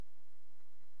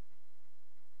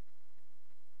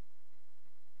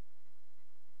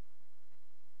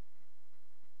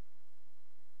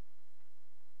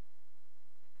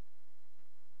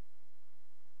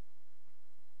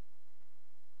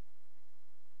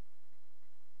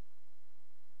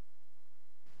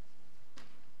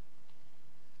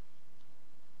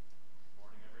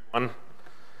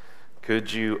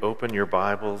Could you open your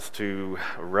Bibles to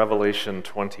Revelation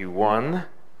 21?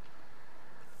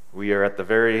 We are at the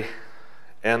very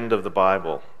end of the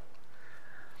Bible.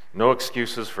 No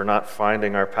excuses for not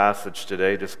finding our passage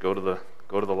today. Just go to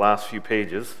the last few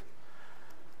pages.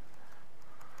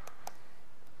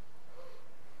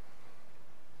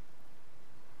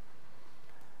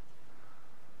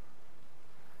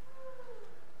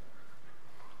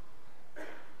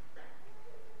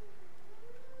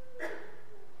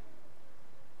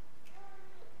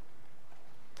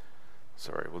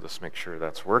 Sorry, we'll just make sure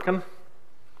that's working.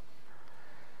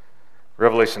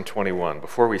 Revelation 21.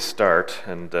 Before we start,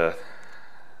 and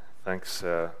thanks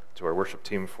to our worship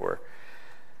team for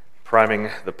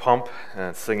priming the pump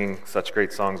and singing such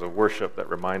great songs of worship that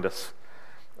remind us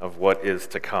of what is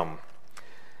to come.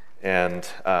 And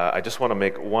I just want to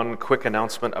make one quick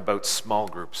announcement about small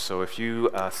groups. So if you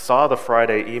saw the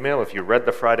Friday email, if you read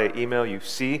the Friday email, I've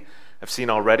seen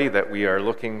already that we are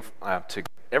looking to get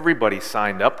everybody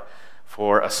signed up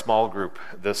for a small group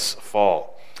this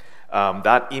fall.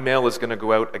 That email is going to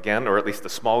go out again, or at least the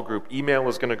small group email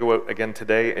is going to go out again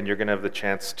today, and you're going to have the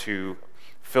chance to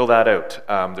fill that out.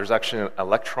 There's actually an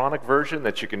electronic version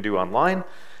that you can do online,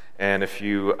 and if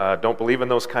you don't believe in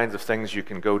those kinds of things, you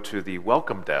can go to the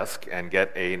welcome desk and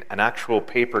get an actual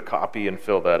paper copy and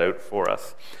fill that out for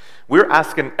us. We're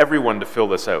asking everyone to fill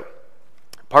this out,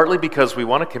 partly because we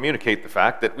want to communicate the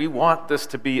fact that we want this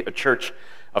to be a church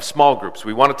of small groups.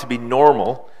 We want it to be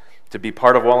normal to be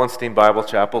part of Wallenstein Bible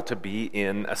Chapel, to be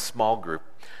in a small group.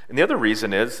 And the other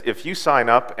reason is, if you sign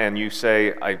up and you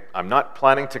say, I'm not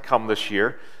planning to come this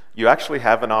year, you actually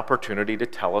have an opportunity to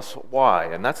tell us why.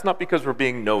 And that's not because we're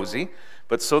being nosy,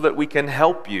 but so that we can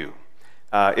help you.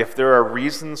 If there are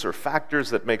reasons or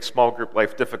factors that make small group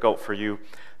life difficult for you,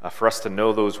 for us to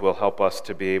know those will help us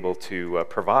to be able to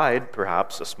provide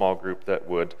perhaps a small group that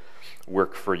would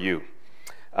work for you.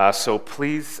 So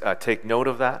please take note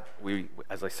of that.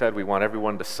 As I said, we want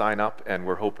everyone to sign up, and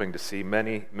we're hoping to see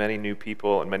many, many new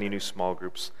people and many new small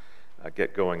groups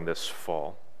get going this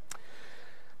fall.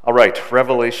 All right,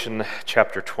 Revelation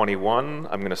chapter 21.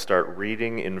 I'm going to start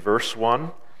reading in verse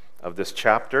 1 of this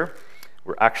chapter.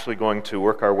 We're actually going to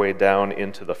work our way down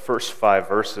into the first 5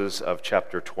 verses of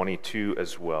chapter 22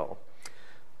 as well.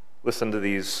 Listen to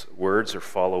these words or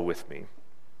follow with me.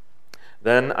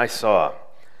 Then I saw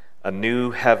a new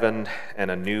heaven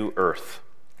and a new earth.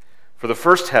 For the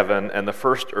first heaven and the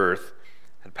first earth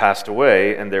had passed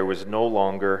away, and there was no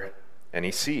longer any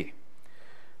sea.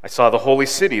 I saw the holy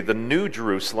city, the new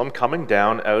Jerusalem, coming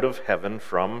down out of heaven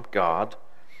from God,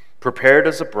 prepared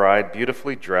as a bride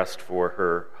beautifully dressed for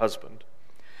her husband.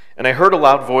 And I heard a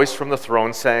loud voice from the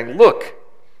throne saying, "Look,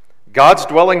 God's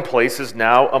dwelling place is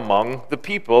now among the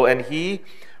people, and he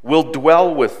will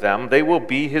dwell with them. They will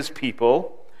be his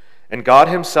people, and God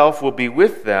himself will be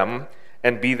with them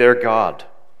and be their God.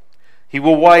 He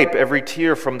will wipe every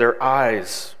tear from their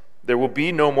eyes. There will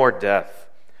be no more death,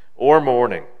 or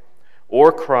mourning,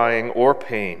 or crying, or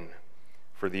pain,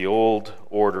 for the old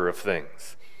order of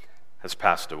things has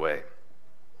passed away."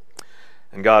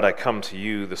 And God, I come to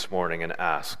you this morning and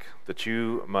ask that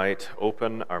you might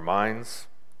open our minds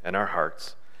and our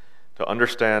hearts to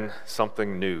understand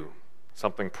something new,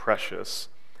 something precious,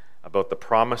 about the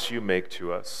promise you make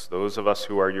to us, those of us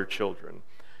who are your children,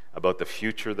 about the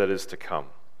future that is to come.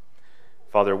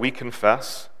 Father, we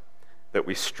confess that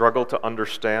we struggle to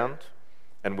understand,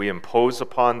 and we impose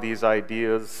upon these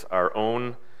ideas our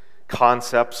own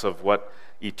concepts of what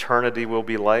eternity will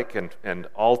be like, and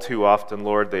all too often,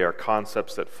 Lord, they are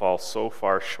concepts that fall so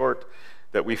far short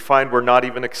that we find we're not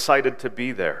even excited to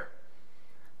be there.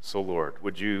 So, Lord,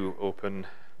 would you open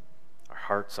our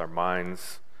hearts, our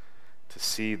minds, to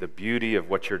see the beauty of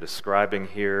what you're describing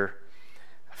here.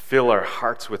 Fill our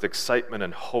hearts with excitement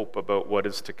and hope about what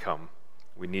is to come.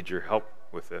 We need your help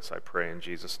with this, I pray in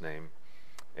Jesus' name.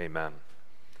 Amen.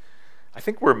 I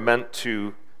think we're meant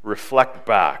to reflect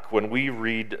back when we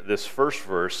read this first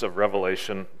verse of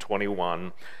Revelation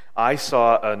 21. I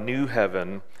saw a new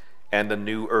heaven and a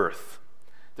new earth.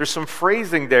 There's some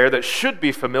phrasing there that should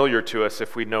be familiar to us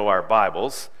if we know our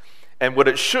Bibles. And what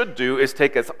it should do is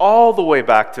take us all the way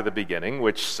back to the beginning,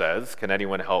 which says, can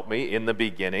anyone help me? In the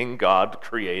beginning, God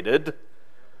created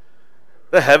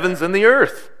the heavens and the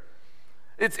earth.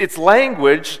 It's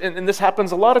language, and this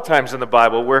happens a lot of times in the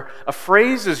Bible, where a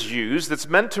phrase is used that's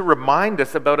meant to remind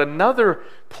us about another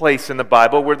place in the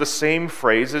Bible where the same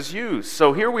phrase is used.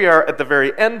 So here we are at the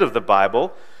very end of the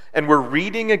Bible, and we're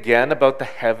reading again about the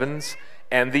heavens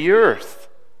and the earth.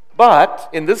 But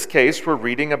in this case, we're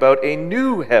reading about a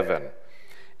new heaven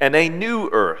and a new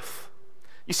earth.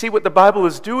 You see, what the Bible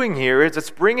is doing here is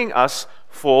it's bringing us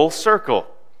full circle.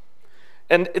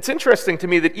 And it's interesting to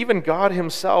me that even God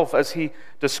himself, as he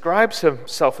describes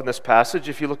himself in this passage,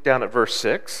 if you look down at verse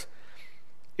 6,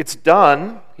 it's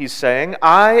done, he's saying,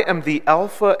 I am the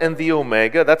Alpha and the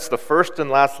Omega. That's the first and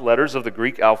last letters of the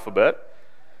Greek alphabet,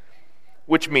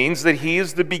 which means that he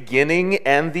is the beginning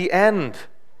and the end.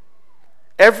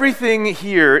 Everything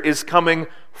here is coming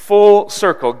full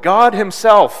circle. God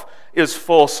himself is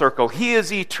full circle. He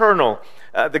is eternal.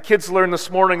 The kids learned this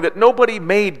morning that nobody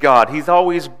made God. He's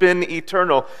always been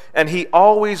eternal, and he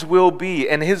always will be.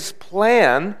 And his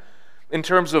plan, in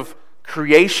terms of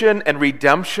creation and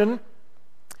redemption,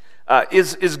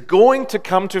 is going to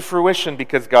come to fruition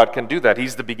because God can do that.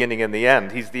 He's the beginning and the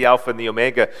end. He's the Alpha and the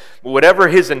Omega. Whatever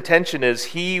his intention is,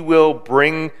 he will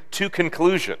bring to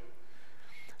conclusion.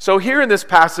 So here in this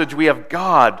passage, we have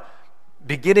God,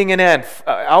 beginning and end,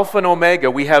 Alpha and Omega.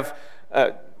 We have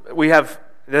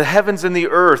the heavens and the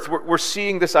earth. We're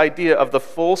seeing this idea of the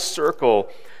full circle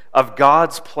of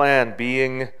God's plan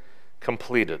being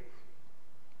completed.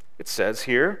 It says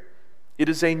here, it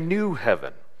is a new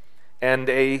heaven and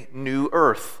a new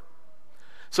earth.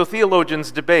 So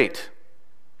theologians debate.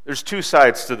 There's two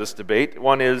sides to this debate.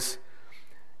 One is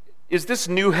this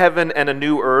new heaven and a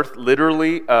new earth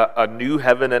literally a new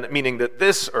heaven, and meaning that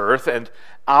this earth and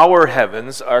our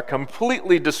heavens are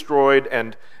completely destroyed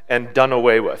and done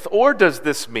away with? Or does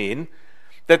this mean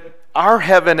that our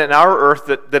heaven and our earth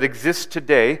that exists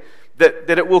today, that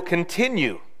it will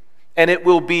continue and it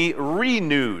will be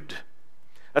renewed?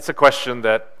 That's a question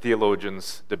that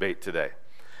theologians debate today.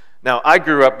 Now, I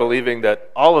grew up believing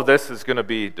that all of this is going to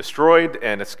be destroyed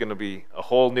and it's going to be a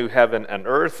whole new heaven and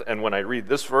earth. And when I read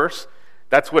this verse,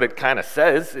 that's what it kind of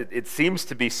says. It seems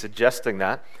to be suggesting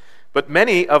that. But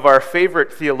many of our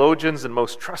favorite theologians and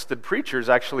most trusted preachers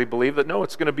actually believe that no,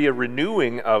 it's going to be a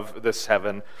renewing of this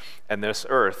heaven and this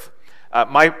earth.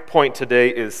 My point today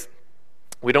is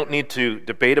we don't need to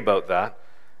debate about that.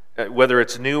 Whether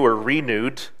it's new or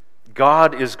renewed,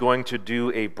 God is going to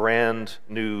do a brand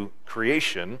new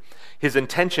creation. His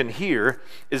intention here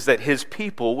is that his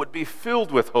people would be filled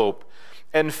with hope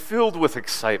and filled with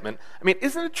excitement. I mean,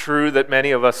 isn't it true that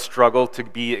many of us struggle to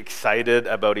be excited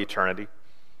about eternity?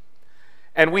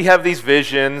 And we have these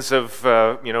visions of,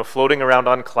 floating around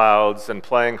on clouds and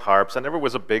playing harps. I never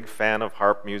was a big fan of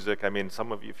harp music. I mean,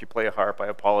 some of you, if you play a harp, I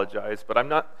apologize. But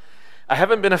I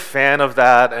haven't been a fan of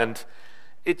that, and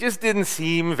it just didn't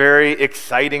seem very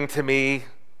exciting to me.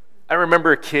 I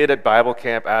remember a kid at Bible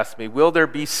camp asked me, will there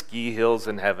be ski hills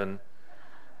in heaven?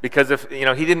 Because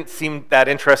he didn't seem that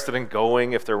interested in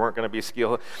going if there weren't going to be a ski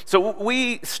hill. So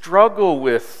we struggle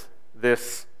with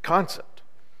this concept.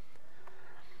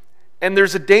 And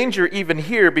there's a danger even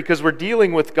here because we're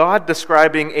dealing with God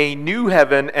describing a new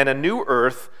heaven and a new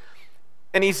earth,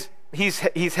 and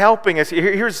he's helping us.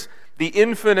 Here's the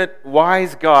infinite,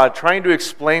 wise God trying to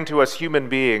explain to us human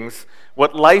beings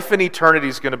what life in eternity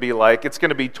is going to be like. It's going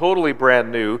to be totally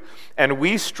brand new, and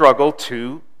we struggle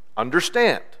to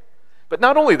understand. But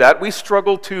not only that, we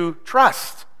struggle to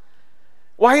trust.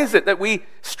 Why is it that we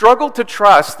struggle to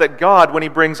trust that God, when he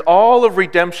brings all of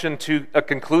redemption to a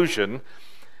conclusion,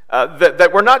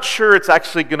 that we're not sure it's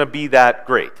actually going to be that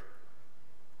great?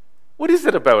 What is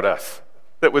it about us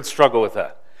that would struggle with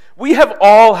that? We have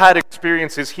all had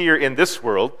experiences here in this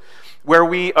world where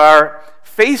we are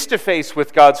face to face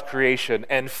with God's creation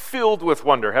and filled with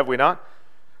wonder, have we not?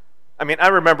 I mean, I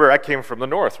remember I came from the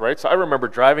north, right? So I remember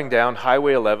driving down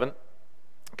Highway 11,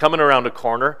 coming around a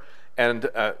corner, and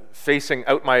facing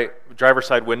out my driver's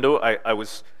side window, I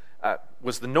was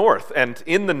the north, and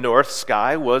in the north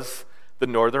sky was the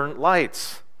northern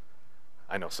lights.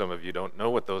 I know some of you don't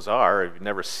know what those are, or you've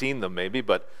never seen them maybe,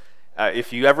 but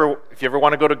if you ever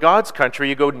want to go to God's country,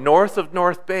 you go north of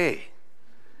North Bay,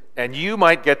 and you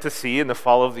might get to see in the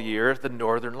fall of the year the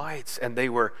northern lights, and they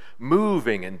were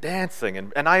moving and dancing,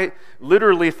 and I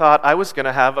literally thought I was going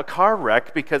to have a car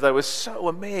wreck because I was so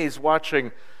amazed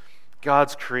watching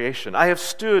God's creation. I have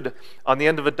stood on the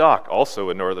end of a dock, also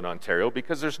in northern Ontario,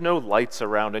 because there's no lights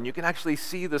around, and you can actually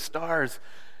see the stars,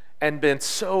 and been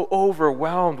so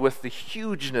overwhelmed with the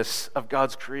hugeness of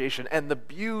God's creation and the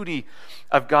beauty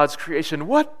of God's creation.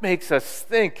 What makes us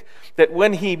think that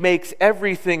when he makes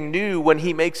everything new, when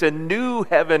he makes a new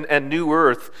heaven and new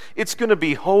earth, it's going to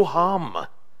be ho-hum?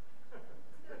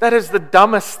 That is the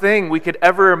dumbest thing we could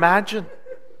ever imagine.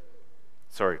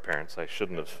 Sorry, parents, I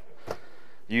shouldn't have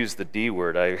used the D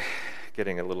word. I'm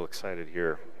getting a little excited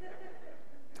here.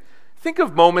 Think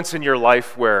of moments in your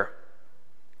life where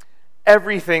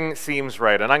everything seems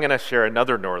right. And I'm going to share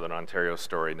another Northern Ontario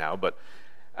story now, but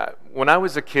When I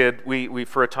was a kid, we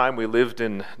for a time we lived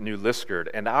in New Liskeard,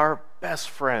 and our best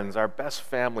friends, our best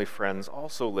family friends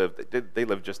also lived. They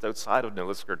lived just outside of New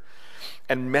Liskeard,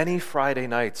 and many Friday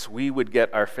nights we would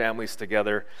get our families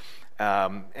together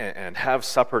and have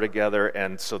supper together.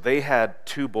 And so they had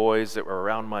two boys that were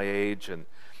around my age,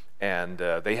 and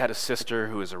they had a sister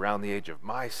who was around the age of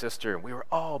my sister, and we were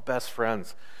all best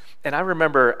friends. And I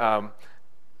remember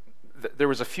there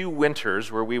was a few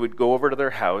winters where we would go over to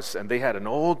their house, and they had an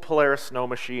old Polaris snow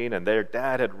machine, and their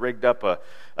dad had rigged up a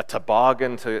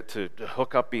toboggan to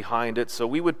hook up behind it. So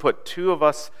we would put two of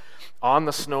us on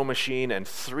the snow machine and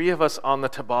three of us on the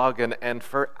toboggan, and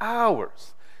for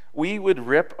hours we would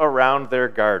rip around their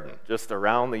garden, just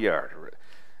around the yard.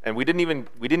 And we didn't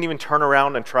even turn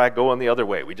around and try going the other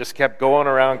way. We just kept going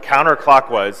around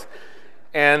counterclockwise.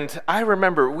 And I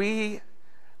remember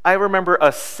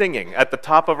us singing at the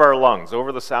top of our lungs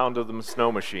over the sound of the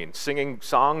snow machine, singing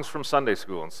songs from Sunday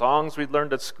school and songs we'd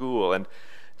learned at school, and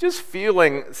just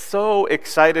feeling so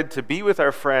excited to be with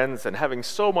our friends and having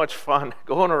so much fun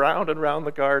going around and around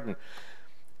the garden.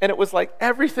 And it was like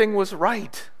everything was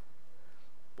right.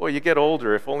 Boy, you get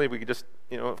older, if only we could just,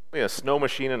 if only a snow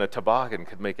machine and a toboggan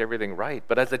could make everything right.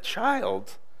 But as a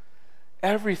child,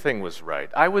 everything was right.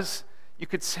 You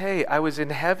could say I was in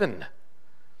heaven.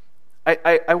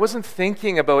 I wasn't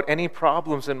thinking about any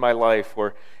problems in my life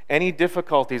or any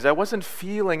difficulties. I wasn't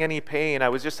feeling any pain. I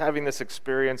was just having this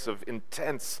experience of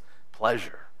intense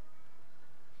pleasure.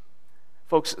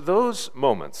 Folks, those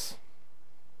moments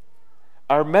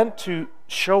are meant to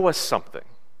show us something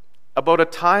about a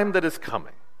time that is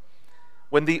coming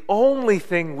when the only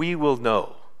thing we will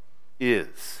know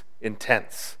is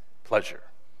intense pleasure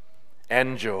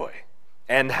and joy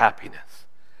and happiness.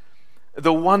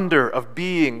 The wonder of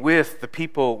being with the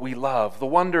people we love, the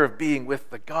wonder of being with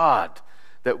the God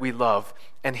that we love,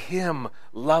 and Him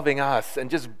loving us and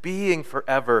just being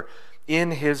forever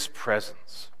in His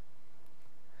presence.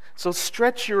 So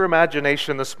stretch your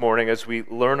imagination this morning as we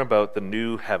learn about the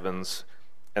new heavens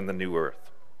and the new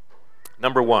earth.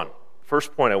 Number one,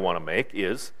 first point I want to make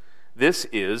is this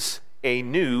is a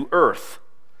new earth.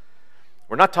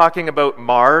 We're not talking about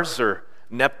Mars or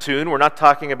Neptune. We're not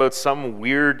talking about some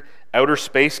weird outer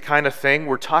space kind of thing.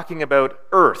 We're talking about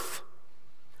Earth.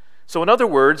 So in other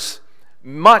words,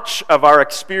 much of our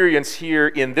experience here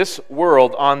in this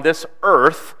world, on this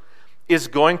earth, is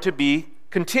going to be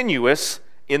continuous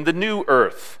in the new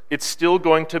earth. It's still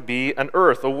going to be an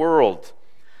earth, a world.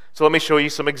 So let me show you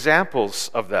some examples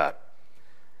of that.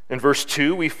 In verse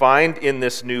 2, we find in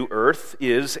this new earth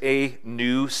is a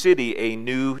new city, a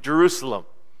new Jerusalem.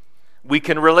 We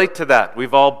can relate to that.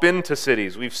 We've all been to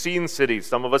cities. We've seen cities.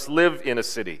 Some of us live in a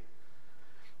city.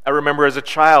 I remember as a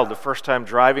child, the first time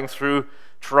driving through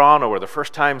Toronto, or the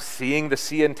first time seeing the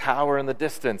CN Tower in the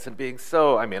distance and being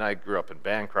I grew up in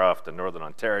Bancroft in Northern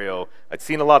Ontario. I'd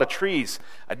seen a lot of trees.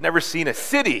 I'd never seen a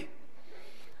city.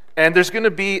 And there's going to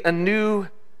be a new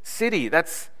city.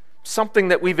 That's something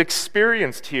that we've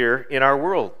experienced here in our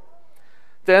world.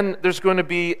 Then there's going to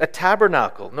be a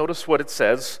tabernacle. Notice what it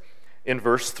says in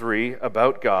verse 3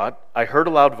 about God. I heard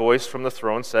a loud voice from the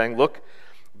throne saying, "Look,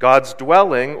 God's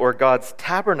dwelling," or God's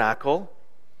tabernacle,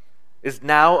 "is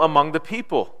now among the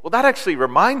people." Well, that actually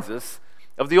reminds us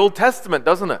of the Old Testament,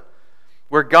 doesn't it?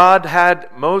 Where God had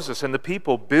Moses and the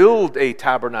people build a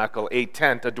tabernacle, a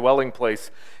tent, a dwelling place.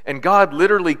 And God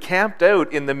literally camped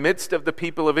out in the midst of the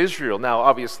people of Israel. Now,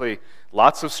 obviously,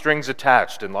 lots of strings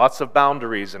attached and lots of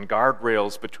boundaries and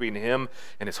guardrails between Him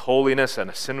and His holiness and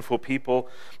a sinful people.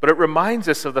 But it reminds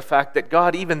us of the fact that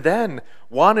God even then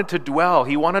wanted to dwell.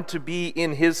 He wanted to be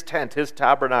in His tent, His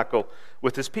tabernacle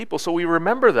with His people. So we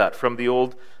remember that from the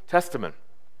Old Testament.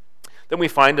 Then we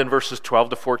find in verses 12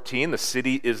 to 14, the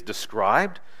city is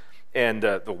described, and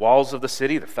the walls of the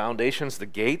city, the foundations, the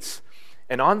gates.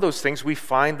 And on those things we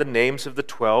find the names of the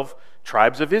 12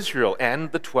 tribes of Israel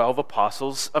and the 12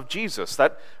 apostles of Jesus.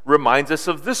 That reminds us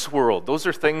of this world. Those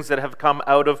are things that have come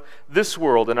out of this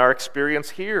world in our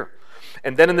experience here.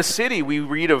 And then in the city we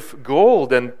read of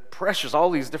gold and precious,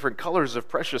 all these different colors of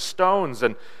precious stones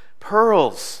and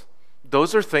pearls.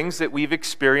 Those are things that we've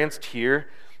experienced here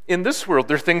in this world.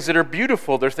 They're things that are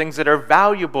beautiful. They're things that are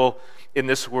valuable in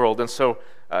this world. And so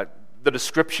the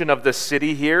description of the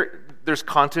city here, there's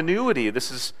continuity.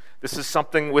 This is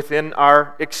something within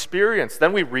our experience.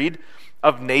 Then we read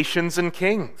of nations and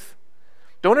kings.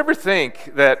 Don't ever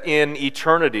think that in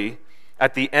eternity,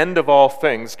 at the end of all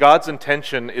things, God's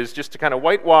intention is just to kind of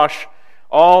whitewash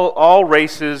all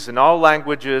races and all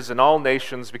languages and all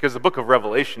nations, because the book of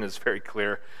Revelation is very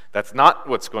clear. That's not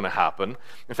what's going to happen.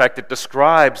 In fact, it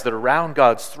describes that around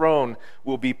God's throne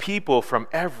will be people from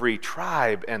every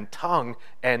tribe and tongue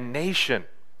and nation.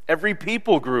 Every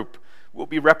people group will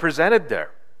be represented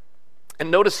there.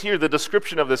 And notice here the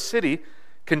description of the city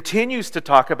continues to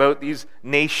talk about these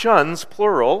nations,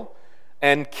 plural,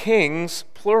 and kings,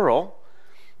 plural.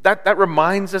 That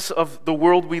reminds us of the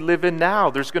world we live in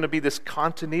now. There's going to be this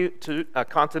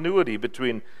continuity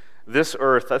between this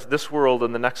earth, this world,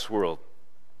 and the next world.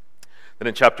 Then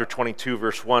in chapter 22,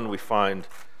 verse 1, we find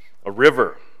a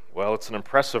river. Well, it's an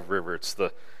impressive river. It's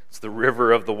the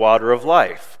river of the water of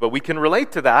life. But we can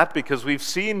relate to that because we've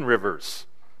seen rivers.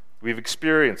 We've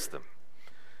experienced them.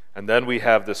 And then we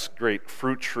have this great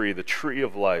fruit tree, the tree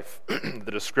of life.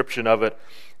 The description of it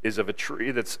is of a tree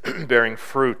that's bearing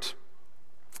fruit,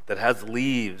 that has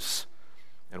leaves,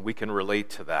 and we can relate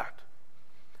to that.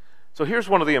 So here's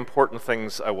one of the important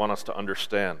things I want us to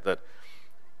understand, that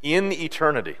in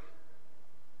eternity,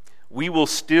 we will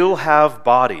still have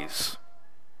bodies.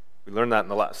 We learned that in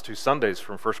the last 2 Sundays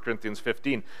from 1 Corinthians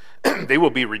 15. They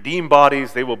will be redeemed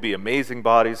bodies. They will be amazing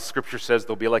bodies. Scripture says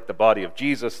they'll be like the body of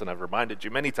Jesus, and I've reminded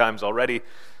you many times already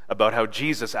about how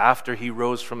Jesus, after he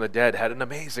rose from the dead, had an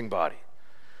amazing body.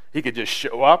 He could just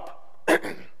show up,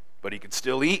 but he could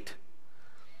still eat,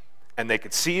 and they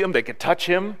could see him, they could touch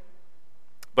him,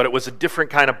 but it was a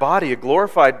different kind of body, a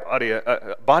glorified body,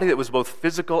 a body that was both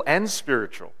physical and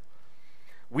spiritual.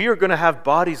 We are going to have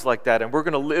bodies like that, and we're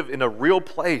going to live in a real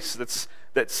place that's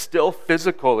still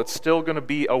physical. It's still going to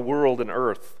be a world, an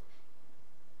earth.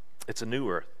 It's a new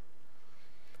earth.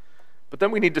 But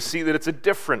then we need to see that it's a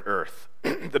different earth.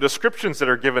 The descriptions that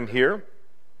are given here,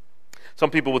 some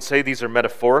people would say these are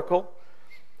metaphorical.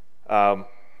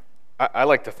 I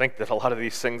like to think that a lot of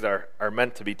these things are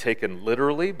meant to be taken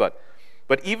literally, but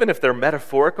even if they're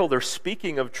metaphorical, they're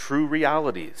speaking of true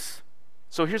realities.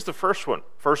 So here's the first one,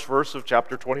 first verse of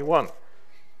chapter 21.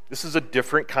 This is a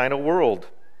different kind of world.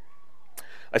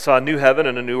 I saw a new heaven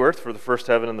and a new earth, for the first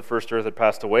heaven and the first earth had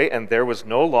passed away, and there was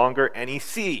no longer any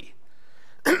sea.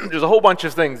 There's a whole bunch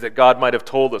of things that God might have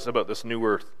told us about this new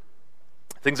earth,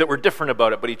 things that were different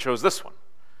about it, but he chose this one.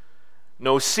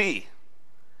 No sea.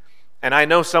 And I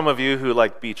know some of you who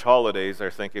like beach holidays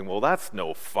are thinking, well, that's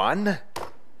no fun.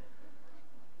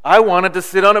 I wanted to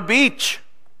sit on a beach.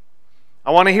 I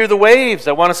want to hear the waves.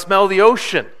 I want to smell the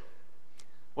ocean.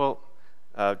 Well,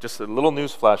 just a little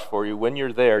news flash for you. When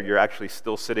you're there, you're actually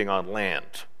still sitting on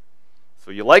land.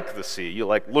 So you like the sea. You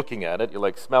like looking at it. You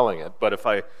like smelling it. But if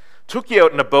I took you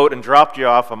out in a boat and dropped you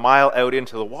off a mile out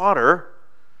into the water,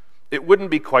 it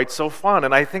wouldn't be quite so fun.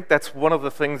 And I think that's one of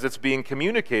the things that's being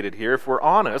communicated here. If we're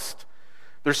honest,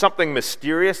 there's something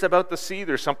mysterious about the sea.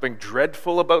 There's something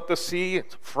dreadful about the sea.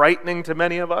 It's frightening to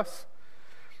many of us.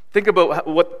 Think about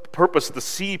what purpose the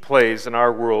sea plays in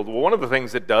our world. Well, one of the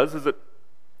things it does is it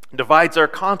divides our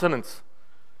continents.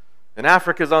 And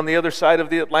Africa's on the other side of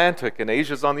the Atlantic, and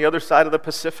Asia's on the other side of the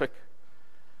Pacific.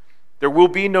 There will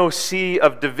be no sea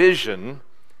of division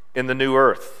in the new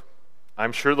earth.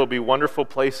 I'm sure there'll be wonderful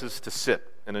places to sit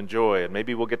and enjoy, and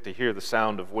maybe we'll get to hear the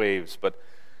sound of waves. But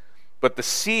the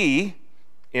sea,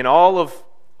 in all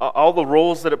the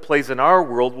roles that it plays in our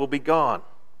world, will be gone.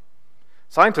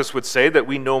 Scientists would say that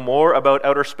we know more about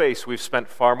outer space. We've spent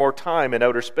far more time in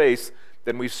outer space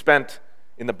than we've spent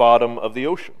in the bottom of the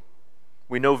ocean.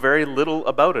 We know very little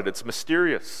about it. It's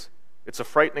mysterious. It's a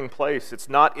frightening place. It's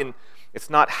not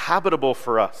habitable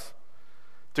for us.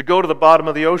 To go to the bottom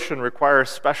of the ocean requires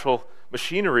special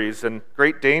machineries and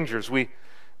great dangers. We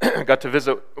got to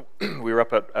visit, we were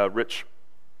up at Rich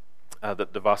the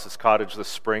DeVos's cottage this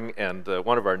spring, and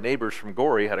one of our neighbors from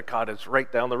Gorey had a cottage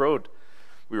right down the road.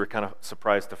 We were kind of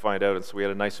surprised to find out, and so we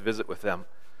had a nice visit with them.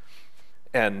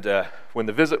 And when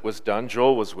the visit was done,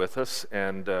 Joel was with us,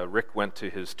 and Rick went to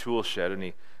his tool shed, and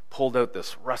he pulled out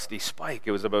this rusty spike.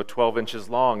 It was about 12 inches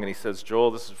long, and he says,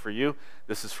 "Joel, this is for you.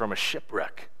 This is from a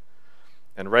shipwreck."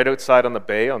 And right outside on the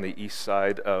bay, on the east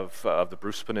side of the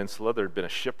Bruce Peninsula, there had been a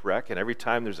shipwreck, and every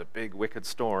time there's a big, wicked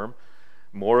storm,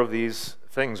 more of these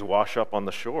things wash up on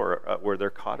the shore where their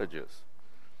cottage is.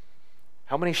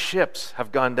 How many ships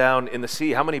have gone down in the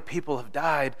sea? How many people have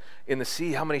died in the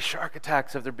sea? How many shark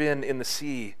attacks have there been in the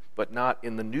sea? But not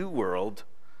in the new world.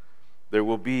 There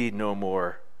will be no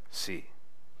more sea.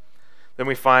 Then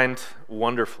we find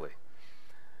wonderfully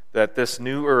that this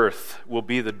new earth will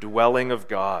be the dwelling of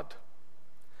God.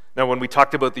 Now, when we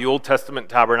talked about the Old Testament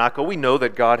tabernacle, we know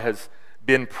that God has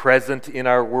been present in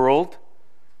our world,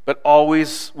 but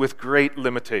always with great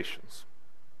limitations.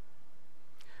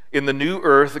 In the new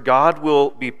earth, God will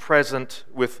be present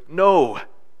with no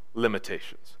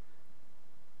limitations.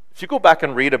 If you go back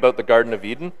and read about the Garden of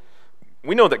Eden,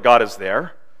 we know that God is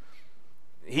there.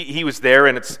 He was there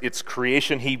in its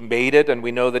creation. He made it, and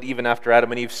we know that even after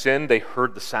Adam and Eve sinned, they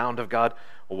heard the sound of God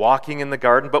walking in the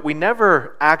garden. But we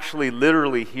never actually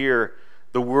literally hear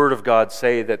the Word of God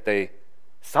say that they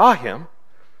saw Him,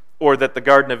 or that the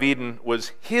Garden of Eden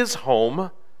was His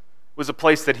home, was a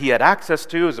place that He had access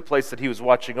to, was a place that He was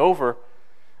watching over.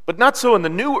 But not so in the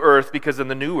new earth, because in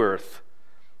the new earth,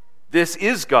 this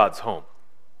is God's home.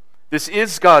 This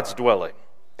is God's dwelling,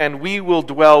 and we will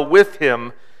dwell with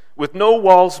Him with no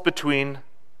walls between,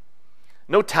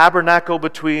 no tabernacle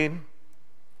between,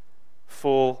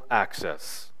 full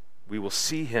access. We will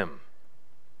see Him.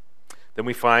 Then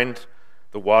we find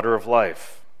the water of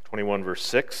life. 21 verse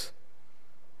 6.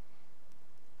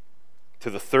 To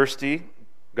the thirsty,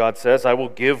 God says, I will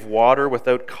give water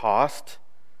without cost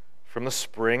from the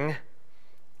spring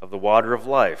of the water of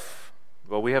life.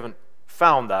 Well, we haven't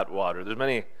found that water. There's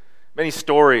many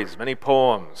stories, many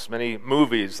poems, many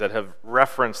movies that have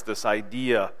referenced this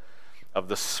idea of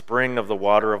the spring of the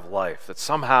water of life, that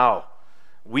somehow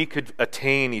we could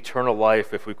attain eternal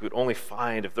life if we could only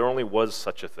find, if there only was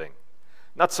such a thing.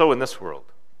 Not so in this world,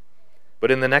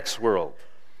 but in the next world,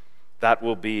 that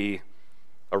will be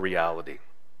a reality.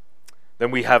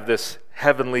 Then we have this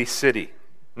heavenly city.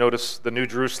 Notice the New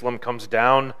Jerusalem comes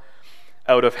down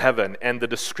out of heaven, and the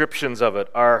descriptions of it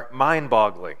are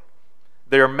mind-boggling.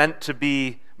 They are meant to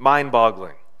be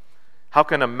mind-boggling. How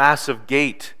can a massive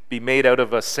gate be made out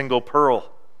of a single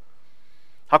pearl?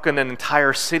 How can an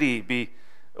entire city be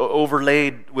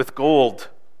overlaid with gold?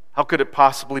 How could it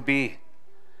possibly be?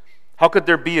 How could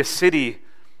there be a city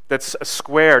that's a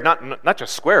square, not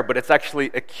just square, but it's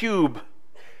actually a cube,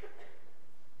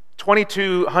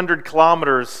 2,200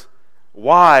 kilometers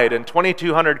wide and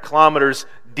 2,200 kilometers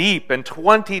deep and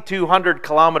 2,200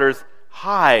 kilometers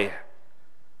high?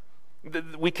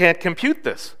 We can't compute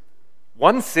this.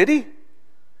 One city?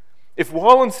 If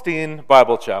Wallenstein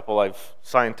Bible Chapel, I've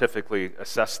scientifically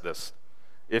assessed this,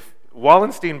 if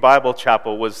Wallenstein Bible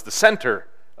Chapel was the center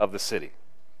of the city,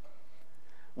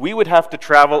 we would have to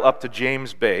travel up to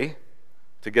James Bay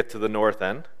to get to the north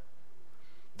end,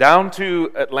 down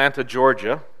to Atlanta,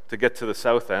 Georgia to get to the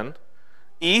south end.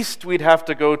 East, we'd have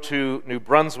to go to New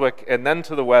Brunswick, and then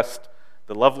to the west,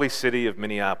 the lovely city of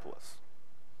Minneapolis.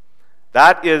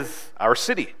 That is our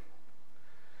city.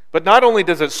 But not only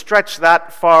does it stretch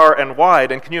that far and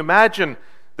wide, and can you imagine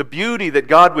the beauty that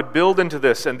God would build into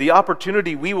this and the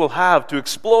opportunity we will have to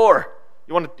explore?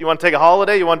 You want to take a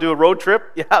holiday? You want to do a road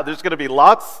trip? Yeah, there's going to be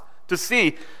lots to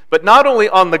see. But not only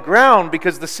on the ground,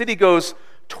 because the city goes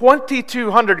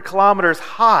 2,200 kilometers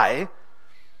high.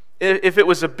 If it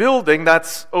was a building,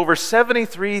 that's over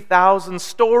 73,000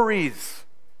 stories.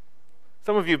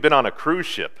 Some of you have been on a cruise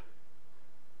ship,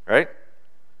 right?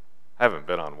 I haven't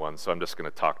been on one, so I'm just going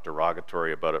to talk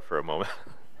derogatory about it for a moment.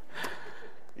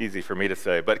 Easy for me to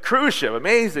say. But cruise ship,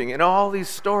 amazing. And all these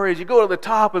stories. You go to the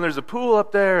top and there's a pool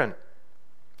up there, and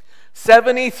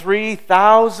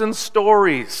 73,000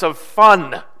 stories of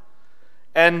fun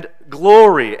and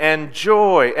glory and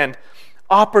joy and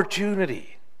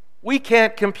opportunity. We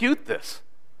can't compute this.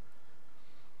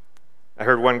 I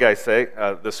heard one guy say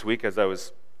this week as I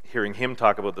was hearing him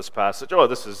talk about this passage, oh,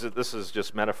 this is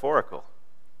just metaphorical.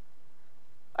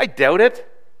 I doubt it.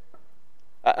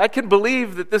 I can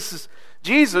believe that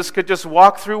Jesus could just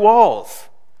walk through walls.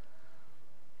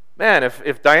 Man,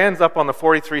 if Diane's up on the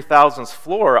 43,000th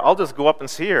floor, I'll just go up and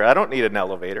see her. I don't need an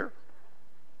elevator.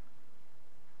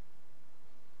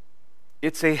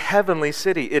 It's a heavenly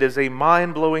city. It is a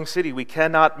mind-blowing city. We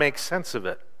cannot make sense of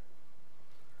it.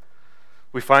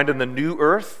 We find in the new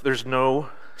earth, there's no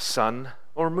sun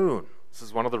or moon. This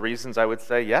is one of the reasons I would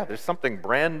say, yeah, there's something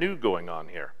brand new going on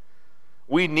here.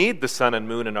 We need the sun and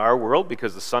moon in our world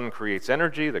because the sun creates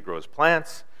energy that grows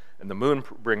plants, and the moon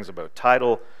brings about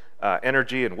tidal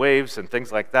energy and waves and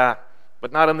things like that.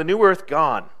 But not on the new earth,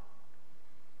 gone.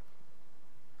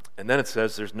 And then it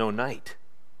says there's no night.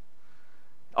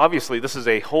 Obviously, this is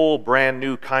a whole brand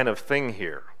new kind of thing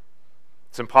here.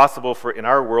 It's impossible for in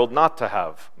our world not to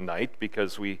have night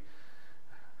because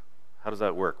how does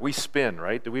that work? We spin,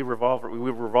 right? We revolve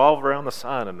around the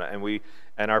sun,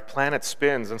 and our planet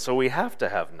spins, and so we have to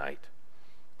have night,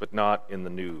 but not in the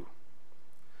new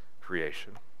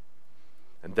creation.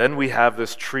 And then we have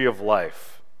this tree of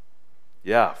life.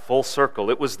 Yeah, full circle.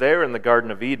 It was there in the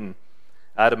Garden of Eden.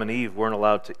 Adam and Eve weren't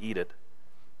allowed to eat it,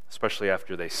 especially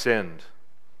after they sinned.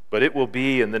 But it will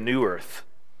be in the new earth.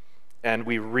 And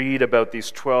we read about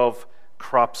these 12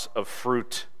 crops of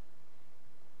fruit.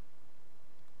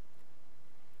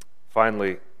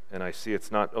 Finally, and I see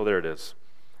it's not, oh, there it is.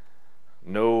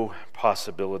 No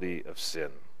possibility of sin.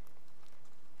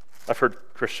 I've heard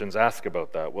Christians ask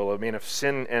about that. Well, I mean, if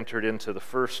sin entered into the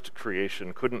first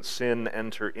creation, couldn't sin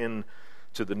enter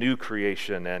into the new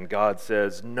creation? And God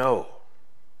says, no,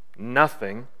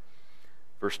 nothing.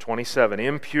 Verse 27,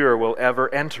 impure will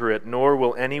ever enter it, nor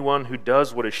will anyone who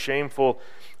does what is shameful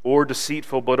or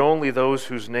deceitful, but only those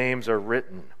whose names are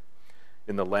written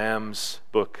in the Lamb's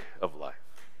book of life.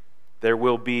 There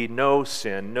will be no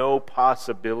sin, no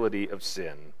possibility of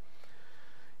sin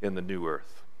in the new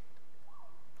earth.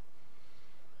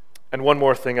 And one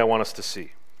more thing I want us to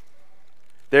see.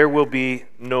 There will be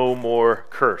no more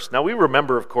curse. Now we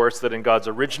remember, of course, that in God's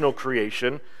original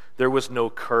creation, there was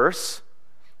no curse.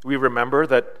 We remember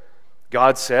that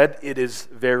God said, it is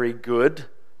very good.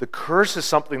 The curse is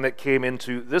something that came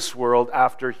into this world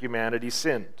after humanity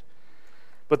sinned.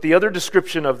 But the other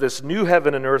description of this new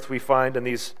heaven and earth we find in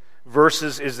these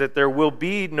verses is that there will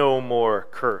be no more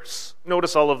curse.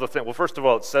 Notice all of the things. Well, first of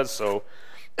all, it says so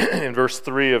in verse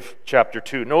 3 of chapter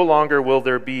 2. No longer will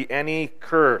there be any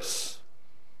curse.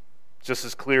 Just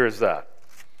as clear as that.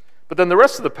 But then the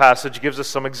rest of the passage gives us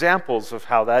some examples of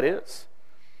how that is.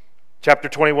 Chapter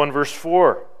 21, verse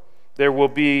 4. There will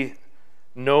be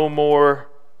no more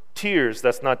tears.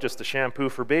 That's not just the shampoo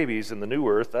for babies in the new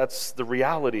earth. That's the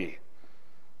reality.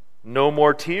 No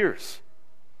more tears.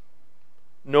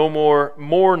 No more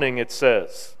mourning, it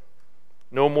says.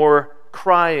 No more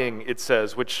crying, it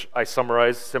says, which I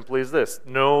summarize simply as this.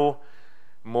 No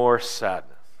more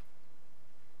sadness.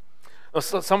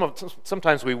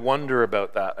 Sometimes we wonder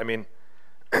about that. I mean,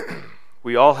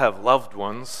 we all have loved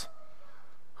ones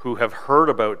who have heard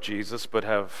about Jesus but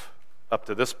have, up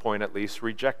to this point at least,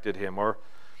 rejected him. Or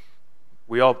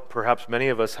perhaps many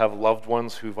of us have loved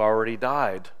ones who've already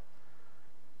died.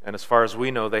 And as far as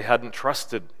we know, they hadn't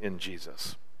trusted in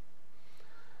Jesus.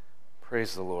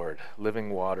 Praise the Lord. Living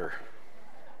water.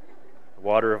 The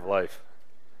water of life.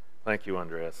 Thank you,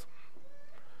 Andreas.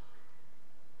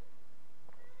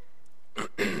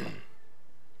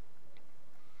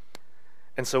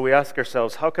 And so we ask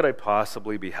ourselves, how could I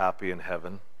possibly be happy in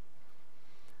heaven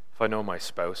if I know my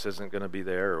spouse isn't going to be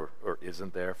there or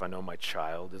isn't there, if I know my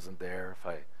child isn't there,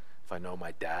 if I know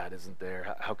my dad isn't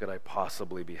there? How could I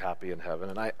possibly be happy in heaven?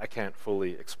 And I can't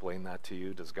fully explain that to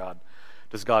you. Does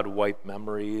God wipe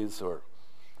memories? Or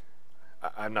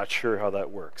I'm not sure how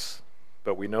that works.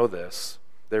 But we know this.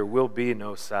 There will be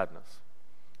no sadness.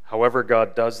 However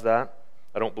God does that,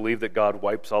 I don't believe that God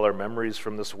wipes all our memories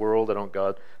from this world. I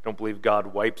don't believe God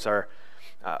wipes our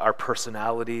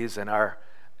personalities and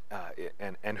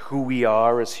and who we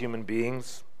are as human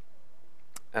beings.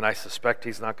 And I suspect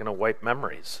he's not going to wipe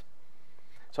memories.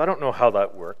 So I don't know how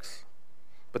that works.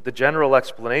 But the general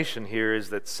explanation here is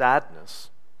that sadness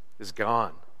is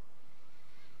gone.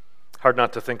 Hard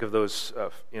not to think of those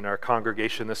in our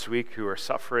congregation this week who are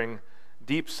suffering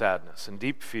deep sadness and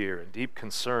deep fear and deep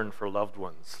concern for loved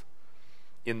ones.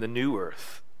 In the new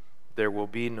earth, there will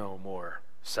be no more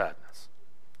sadness.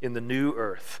 In the new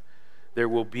earth, there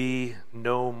will be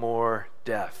no more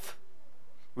death.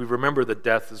 We remember that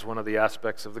death is one of the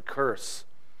aspects of the curse.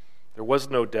 There was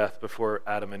no death before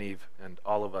Adam and Eve and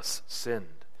all of us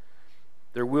sinned.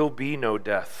 There will be no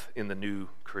death in the new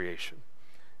creation.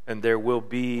 And there will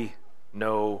be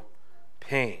no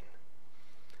pain.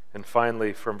 And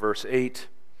finally, from verse 8,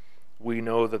 we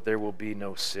know that there will be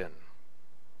no sin.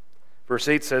 Verse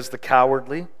 8 says, the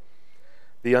cowardly,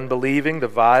 the unbelieving, the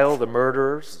vile, the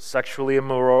murderers, sexually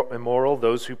immoral,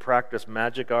 those who practice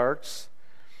magic arts,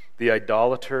 the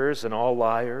idolaters, and all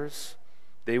liars,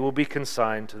 they will be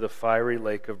consigned to the fiery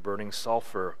lake of burning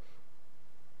sulfur.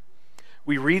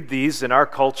 We read these in our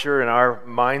culture, in our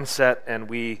mindset, and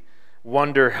we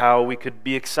wonder how we could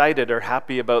be excited or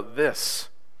happy about this.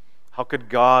 How could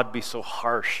God be so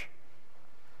harsh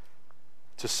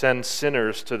to send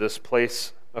sinners to this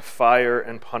place of fire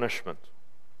and punishment?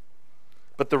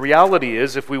 But the reality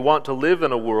is, if we want to live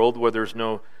in a world where there's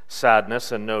no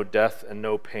sadness and no death and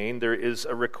no pain, there is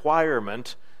a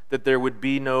requirement that there would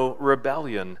be no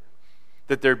rebellion,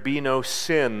 that there be no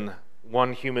sin,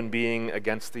 one human being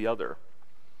against the other.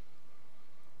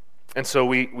 And so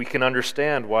we can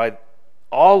understand why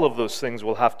all of those things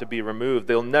will have to be removed.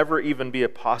 They'll never even be a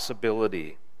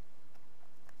possibility.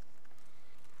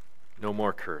 No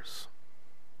more curse.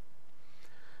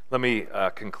 Let me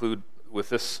conclude with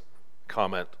this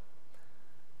comment.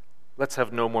 Let's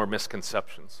have no more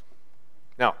misconceptions.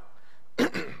 Now,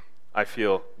 I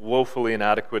feel woefully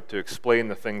inadequate to explain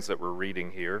the things that we're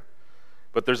reading here,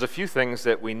 but there's a few things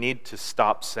that we need to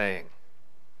stop saying.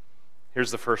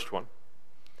 Here's the first one.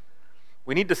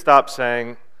 We need to stop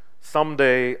saying,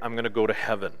 someday I'm going to go to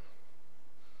heaven.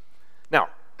 Now,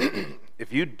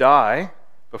 If you die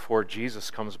before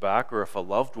Jesus comes back, or if a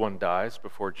loved one dies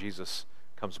before Jesus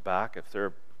comes back, if they're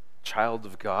a child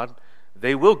of God,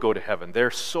 they will go to heaven. Their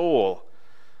soul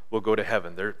will go to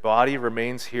heaven. Their body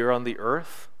remains here on the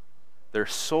earth. Their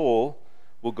soul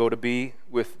will go to be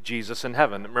with Jesus in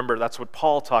heaven. Remember, that's what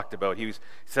Paul talked about. He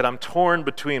said, I'm torn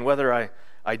between whether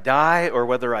I die or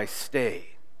whether I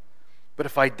stay. But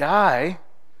if I die,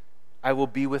 I will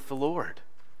be with the Lord.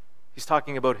 He's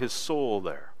talking about his soul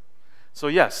there. So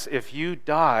yes, if you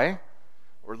die,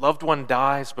 or a loved one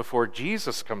dies before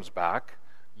Jesus comes back,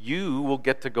 you will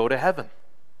get to go to heaven.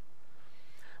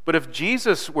 But if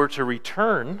Jesus were to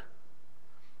return,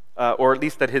 or at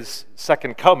least at his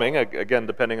second coming, again,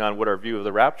 depending on what our view of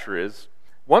the rapture is,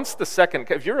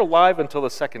 if you're alive until the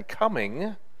second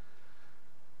coming,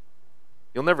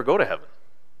 you'll never go to heaven.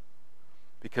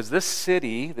 Because this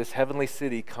city, this heavenly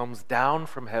city, comes down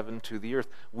from heaven to the earth.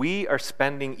 We are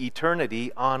spending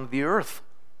eternity on the earth.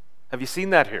 Have you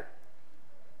seen that here?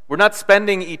 We're not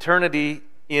spending eternity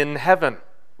in heaven.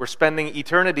 We're spending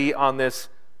eternity on this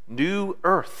new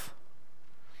earth.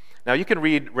 Now, you can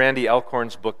read Randy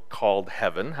Alcorn's book called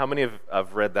Heaven. How many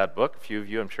have read that book? A few of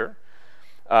you, I'm sure.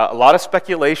 A lot of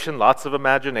speculation, lots of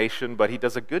imagination, but he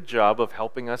does a good job of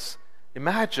helping us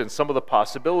imagine some of the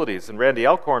possibilities. And Randy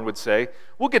Alcorn would say,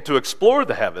 we'll get to explore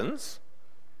the heavens,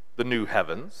 the new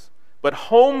heavens, but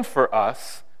home for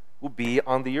us will be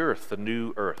on the earth, the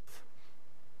new earth.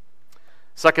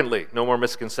 Secondly, no more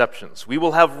misconceptions. We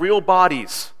will have real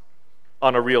bodies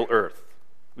on a real earth.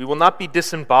 We will not be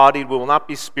disembodied. We will not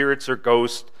be spirits or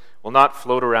ghosts. We'll not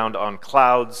float around on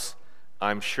clouds.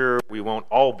 I'm sure we won't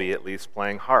all be at least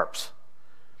playing harps.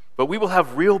 But we will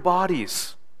have real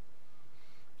bodies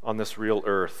on this real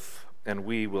earth, and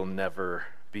we will never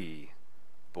be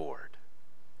bored.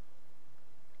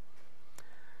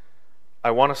 I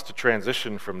want us to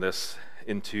transition from this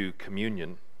into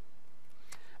communion.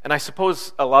 And I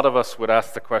suppose a lot of us would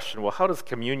ask the question, well, how does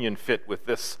communion fit with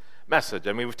this message?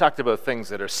 I mean, we've talked about things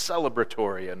that are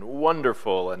celebratory and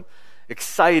wonderful and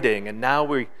exciting, and now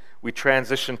we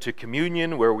transition to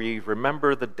communion where we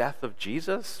remember the death of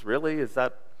Jesus. Really? Is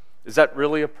that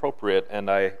really appropriate? And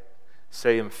I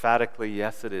say emphatically,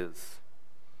 yes, it is.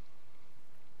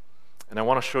 And I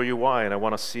want to show you why, and I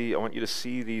want you to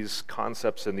see these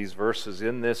concepts and these verses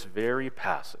in this very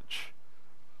passage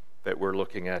that we're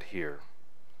looking at here.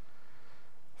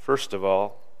 First of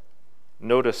all,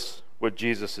 notice what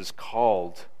Jesus is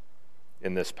called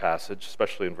in this passage,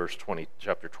 especially in verse 20,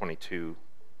 chapter 22.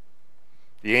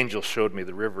 The angel showed me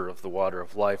the river of the water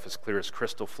of life, as clear as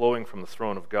crystal, flowing from the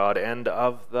throne of God and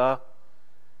of the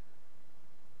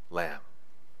Lamb.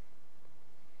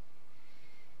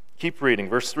 Keep reading.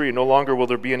 Verse 3, no longer will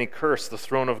there be any curse, the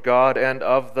throne of God and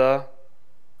of the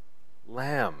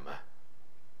Lamb.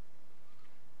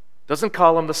 Doesn't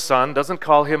call him the Son, doesn't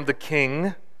call him the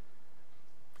King,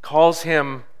 calls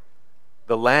him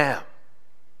the Lamb.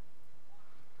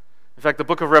 In fact, the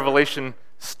book of Revelation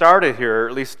started here,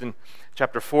 at least in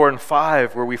chapter 4 and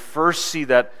 5, where we first see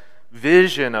that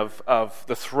vision of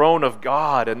the throne of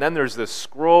God, and then there's this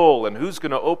scroll, and who's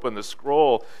going to open the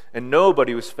scroll? And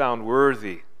nobody was found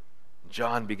worthy.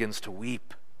 John begins to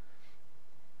weep.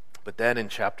 But then in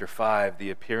chapter 5, the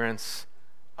appearance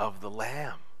of the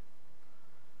Lamb.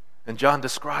 And John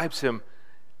describes him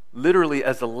literally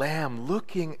as a lamb,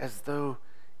 looking as though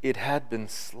it had been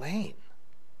slain.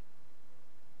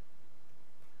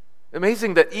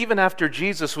 Amazing that even after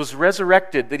Jesus was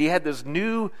resurrected, that he had this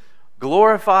new,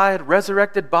 glorified,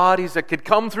 resurrected bodies that could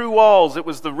come through walls. It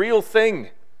was the real thing.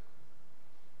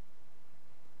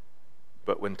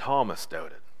 But when Thomas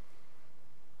doubted,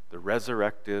 the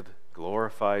resurrected,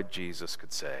 glorified Jesus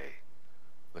could say,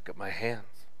 look at my hands.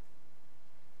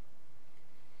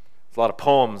 A lot of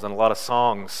poems and a lot of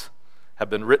songs have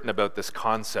been written about this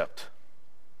concept.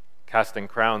 Casting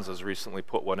Crowns has recently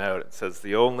put one out. It says,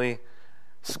 the only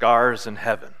scars in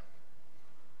heaven,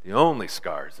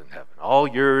 all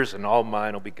yours and all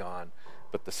mine will be gone,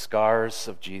 but the scars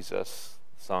of Jesus,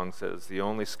 the song says, the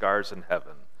only scars in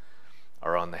heaven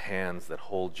are on the hands that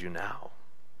hold you now.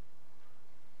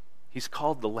 He's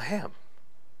called the Lamb.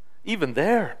 Even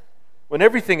there, when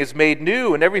everything is made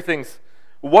new and everything's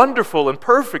wonderful and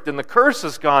perfect and the curse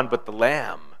is gone, but the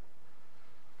Lamb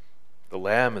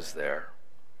is there.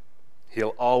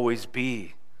 He'll always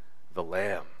be the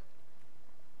Lamb.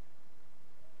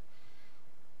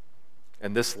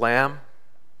 And this Lamb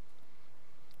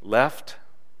left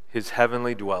his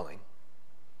heavenly dwelling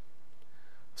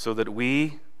so that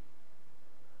we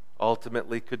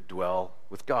ultimately could dwell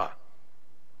with God.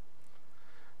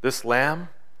 This Lamb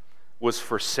was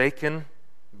forsaken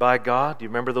by God. Do you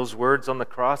remember those words on the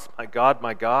cross? My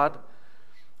God,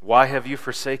 Why have you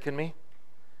forsaken me?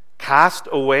 Cast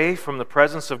away from the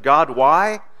presence of God.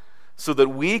 Why? So that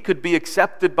we could be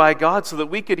accepted by God, so that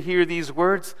we could hear these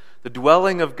words, the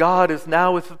dwelling of God is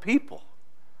now with the people.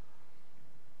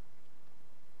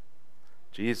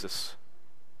 Jesus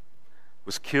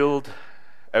was killed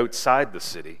outside the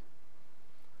city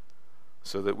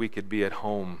so that we could be at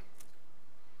home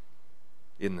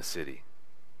in the city.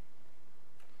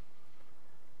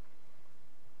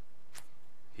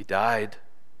 He died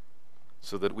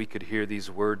so that we could hear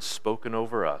these words spoken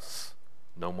over us,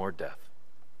 no more death.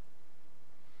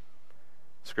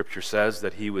 Scripture says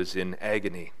that he was in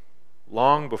agony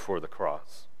long before the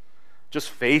cross, just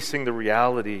facing the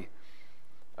reality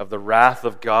of the wrath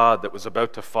of God that was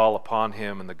about to fall upon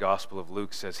him. And the Gospel of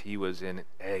Luke says he was in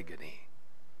agony,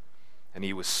 and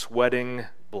he was sweating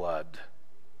blood.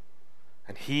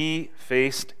 And he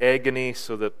faced agony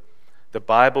so that the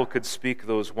Bible could speak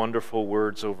those wonderful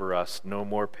words over us, no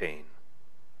more pain.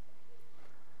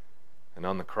 And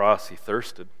on the cross, he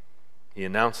thirsted. He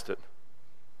announced it.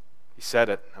 He said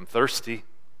it, I'm thirsty.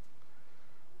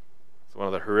 It's one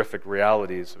of the horrific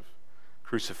realities of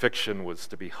crucifixion was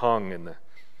to be hung in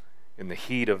the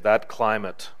heat of that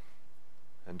climate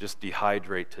and just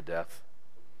dehydrate to death.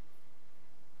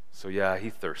 So yeah, he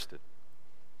thirsted.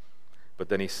 But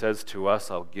then he says to us,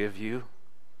 I'll give you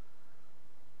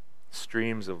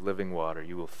streams of living water.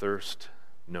 You will thirst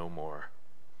no more.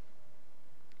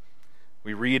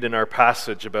 We read in our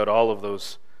passage about all of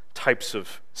those types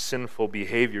of sinful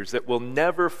behaviors that will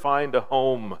never find a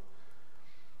home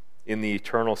in the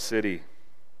eternal city.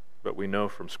 But we know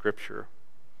from Scripture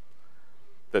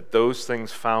that those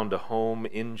things found a home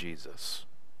in Jesus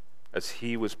as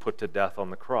he was put to death on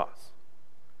the cross.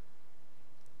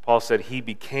 Paul said he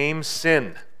became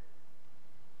sin.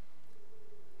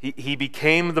 He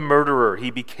became the murderer. He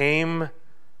became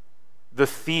the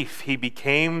thief. He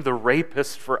became the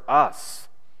rapist for us.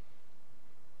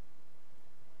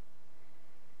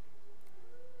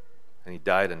 And he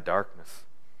died in darkness.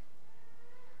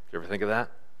 Did you ever think of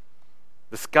that?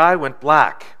 The sky went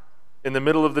black in the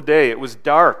middle of the day. It was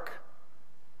dark.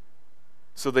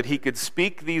 So that he could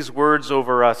speak these words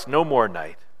over us, no more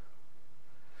night.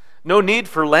 No need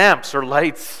for lamps or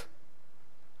lights.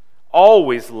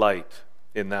 Always light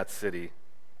in that city.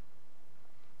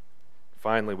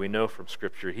 Finally, we know from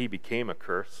Scripture he became a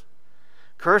curse.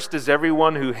 Cursed is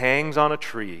everyone who hangs on a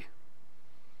tree.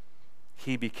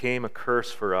 He became a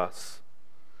curse for us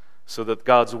so that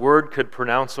God's word could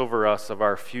pronounce over us of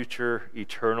our future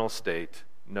eternal state,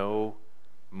 no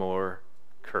more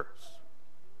curse.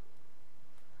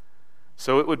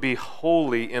 So it would be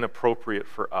wholly inappropriate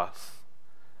for us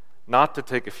not to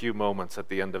take a few moments at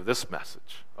the end of this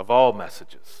message, of all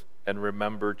messages, and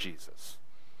remember Jesus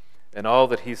and all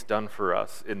that he's done for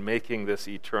us in making this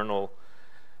eternal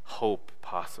hope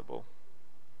possible.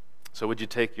 So would you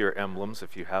take your emblems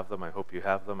if you have them? I hope you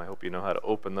have them. I hope you know how to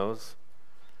open those.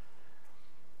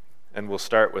 And we'll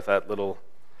start with that little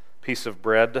piece of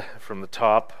bread from the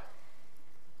top.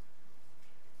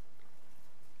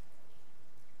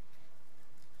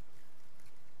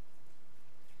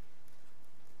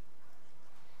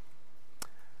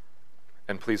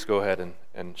 And please go ahead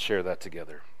and share that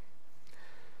together.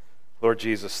 Lord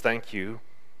Jesus, thank you.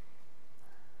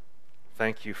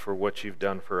 Thank you for what you've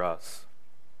done for us.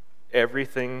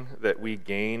 Everything that we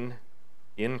gain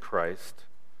in Christ,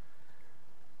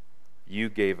 you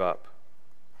gave up.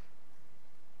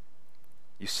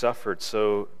 You suffered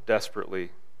so desperately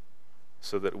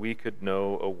so that we could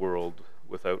know a world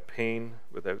without pain,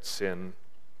 without sin,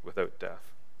 without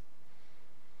death.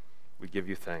 We give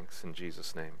you thanks in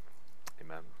Jesus' name.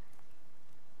 Amen.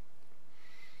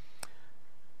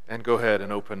 And go ahead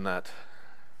and open that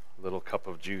little cup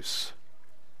of juice.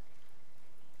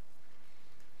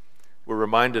 We're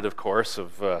reminded, of course,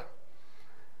 of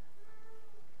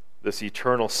this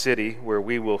eternal city where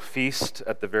we will feast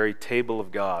at the very table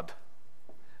of God.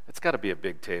 It's got to be a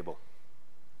big table.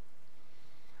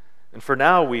 And for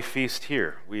now, we feast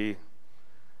here. We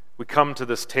come to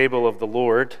this table of the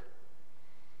Lord,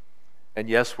 and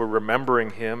yes, we're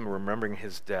remembering him, remembering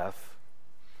his death,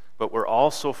 but we're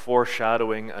also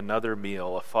foreshadowing another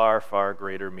meal, a far, far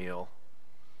greater meal.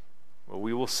 Well,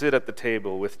 we will sit at the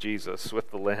table with Jesus,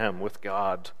 with the Lamb, with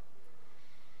God.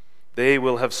 They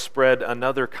will have spread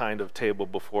another kind of table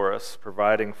before us,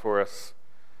 providing for us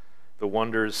the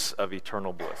wonders of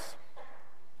eternal bliss.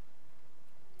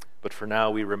 But for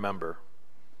now, we remember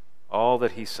all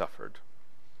that he suffered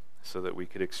so that we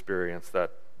could experience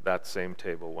that same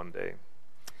table one day.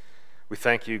 We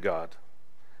thank you, God,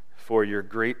 for your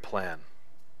great plan,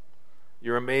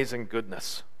 your amazing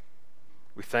goodness.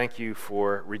 We thank you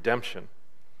for redemption.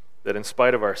 that in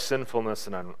spite of our sinfulness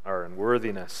and our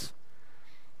unworthiness,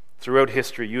 throughout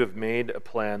history you have made a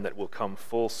plan that will come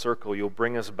full circle. You'll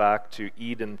bring us back to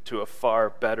Eden, to a far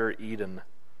better Eden.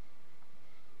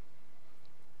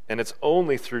 And it's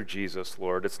only through Jesus,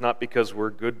 Lord. It's not because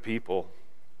we're good people.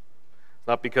 It's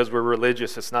not because we're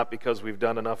religious. It's not because we've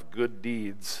done enough good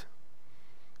deeds.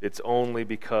 It's only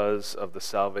because of the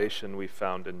salvation we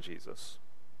found in Jesus.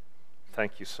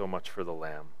 Thank you so much for the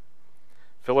Lamb.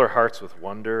 Fill our hearts with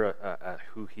wonder at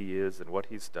who he is and what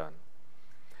he's done.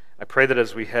 I pray that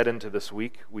as we head into this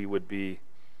week, we would be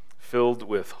filled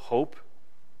with hope,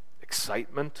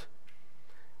 excitement,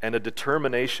 and a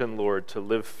determination, Lord, to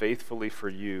live faithfully for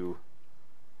you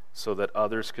so that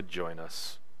others could join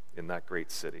us in that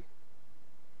great city.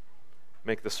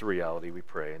 Make this a reality, we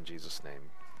pray, in Jesus'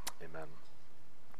 name. Amen.